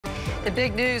The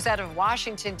big news out of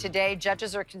Washington today,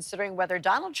 judges are considering whether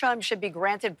Donald Trump should be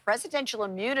granted presidential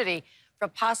immunity for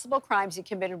possible crimes he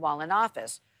committed while in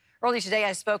office. Early today,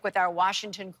 I spoke with our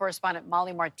Washington correspondent,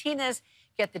 Molly Martinez,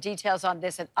 get the details on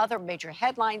this and other major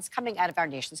headlines coming out of our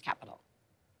nation's capital.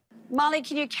 Molly,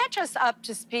 can you catch us up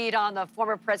to speed on the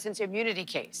former president's immunity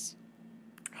case?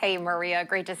 Hey, Maria,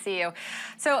 great to see you.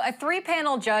 So a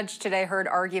three-panel judge today heard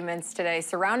arguments today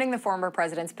surrounding the former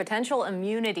president's potential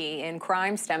immunity in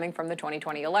crimes stemming from the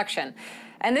 2020 election.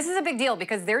 And this is a big deal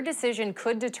because their decision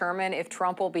could determine if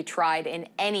Trump will be tried in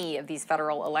any of these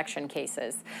federal election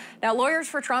cases. Now, lawyers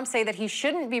for Trump say that he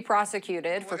shouldn't be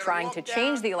prosecuted for trying to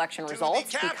change the election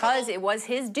results because it was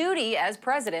his duty as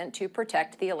president to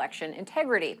protect the election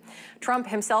integrity. Trump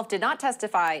himself did not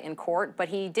testify in court, but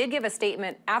he did give a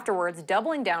statement afterwards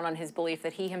doubling down on his belief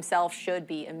that he himself should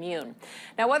be immune.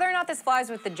 Now, whether or not this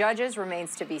flies with the judges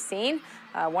remains to be seen.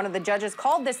 One of the judges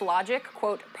called this logic,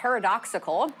 quote,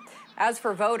 paradoxical. As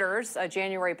for voters, a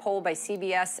January poll by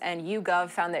CBS and YouGov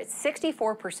found that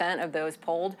 64% of those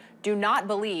polled do not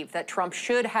believe that Trump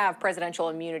should have presidential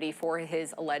immunity for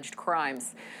his alleged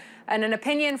crimes. And an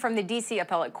opinion from the D.C.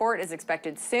 Appellate Court is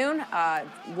expected soon.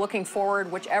 Looking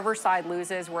forward, whichever side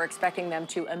loses, we're expecting them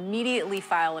to immediately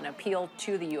file an appeal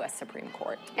to the U.S. Supreme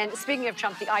Court. And speaking of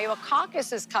Trump, the Iowa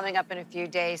caucus is coming up in a few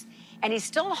days, and he's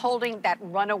still holding that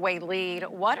runaway lead.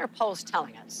 What are polls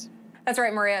telling us? That's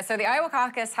right, Maria. So the Iowa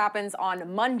caucus happens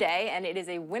on Monday, and it is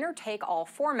a winner-take-all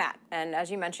format. And as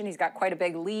you mentioned, he's got quite a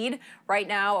big lead. Right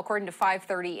now, according to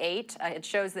 538, it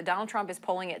shows that Donald Trump is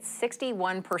polling at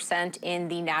 61% in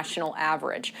the national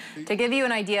average. To give you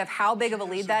an idea of how big of a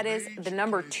lead that is, the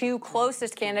number 2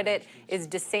 closest candidate is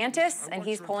DeSantis, and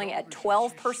he's polling at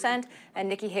 12%, and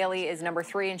Nikki Haley is number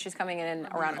 3, and she's coming in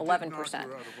around 11%.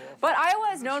 But Iowa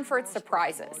is known for its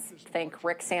surprises. Think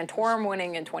Rick Santorum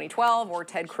winning in 2012 or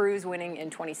Ted Cruz winning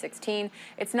in 2016.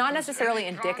 It's not necessarily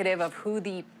indicative of who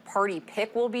the party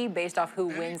pick will be based off who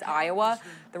wins Iowa.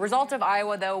 The result of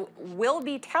Iowa, though, will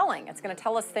be telling. It's going to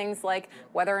tell us things like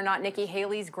whether or not Nikki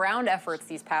Haley's ground efforts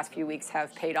these past few weeks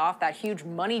have paid off, that huge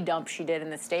money dump she did in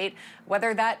the state,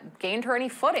 whether that gained her any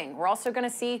footing. We're also going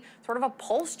to see sort of a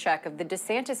pulse check of the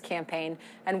DeSantis campaign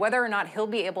and whether or not he'll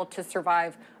be able to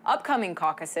survive upcoming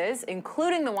caucuses,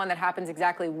 including the one that happens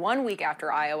exactly 1 week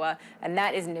after Iowa, and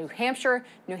that is New Hampshire.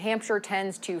 New Hampshire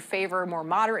tends to favor more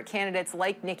moderate candidates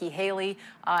like Nikki Haley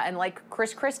and like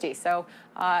Chris Christie. So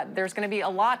there's going to be a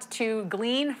lot to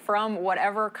glean from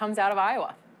whatever comes out of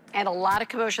Iowa. And a lot of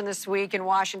commotion this week in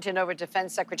Washington over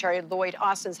Defense Secretary Lloyd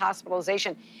Austin's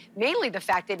hospitalization, mainly the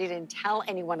fact that he didn't tell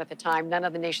anyone at the time, none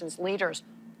of the nation's leaders.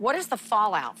 What is the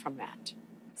fallout from that?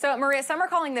 So, Maria, some are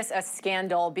calling this a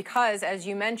scandal because, as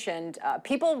you mentioned,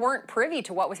 people weren't privy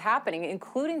to what was happening,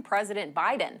 including President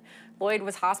Biden. Lloyd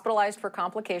was hospitalized for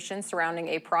complications surrounding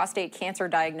a prostate cancer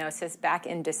diagnosis back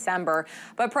in December.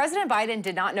 But President Biden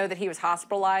did not know that he was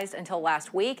hospitalized until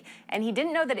last week, and he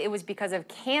didn't know that it was because of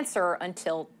cancer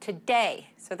until today.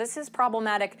 So this is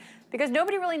problematic because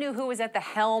nobody really knew who was at the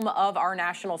helm of our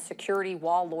national security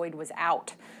while Lloyd was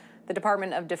out. The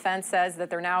Department of Defense says that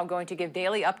they're now going to give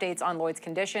daily updates on Lloyd's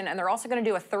condition, and they're also going to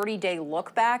do a 30-day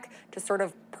look back to sort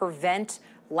of prevent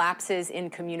lapses in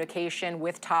communication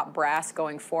with top brass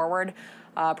going forward.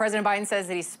 President Biden says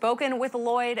that he's spoken with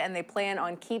Lloyd, and they plan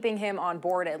on keeping him on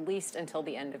board at least until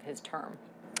the end of his term.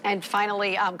 And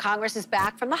finally, Congress is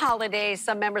back from the holidays.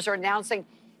 Some members are announcing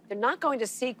they're not going to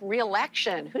seek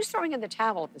re-election. Who's throwing in the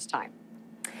towel at this time?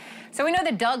 So we know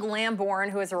that Doug Lamborn,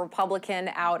 who is a Republican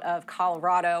out of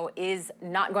Colorado, is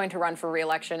not going to run for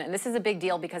re-election. And this is a big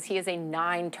deal because he is a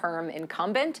 9-term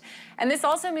incumbent. And this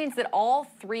also means that all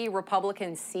 3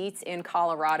 Republican seats in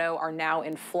Colorado are now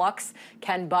in flux.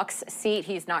 Ken Buck's seat,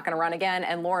 he's not going to run again.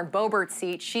 And Lauren Boebert's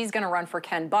seat, she's going to run for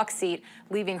Ken Buck's seat,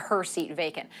 leaving her seat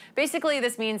vacant. Basically,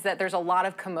 this means that there's a lot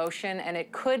of commotion, and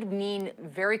it could mean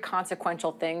very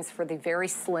consequential things for the very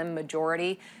slim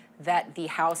majority that the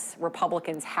House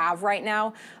Republicans have right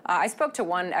now. I spoke to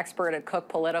one expert at Cook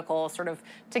Political sort of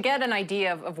to get an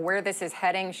idea of where this is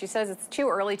heading. She says it's too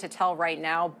early to tell right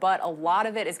now, but a lot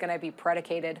of it is going to be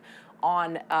predicated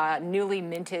on newly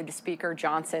minted Speaker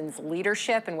Johnson's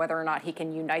leadership and whether or not he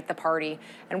can unite the party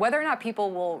and whether or not people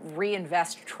will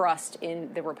reinvest trust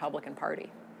in the Republican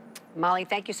Party. Molly,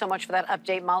 thank you so much for that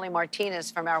update. Molly Martinez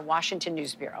from our Washington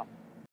News Bureau.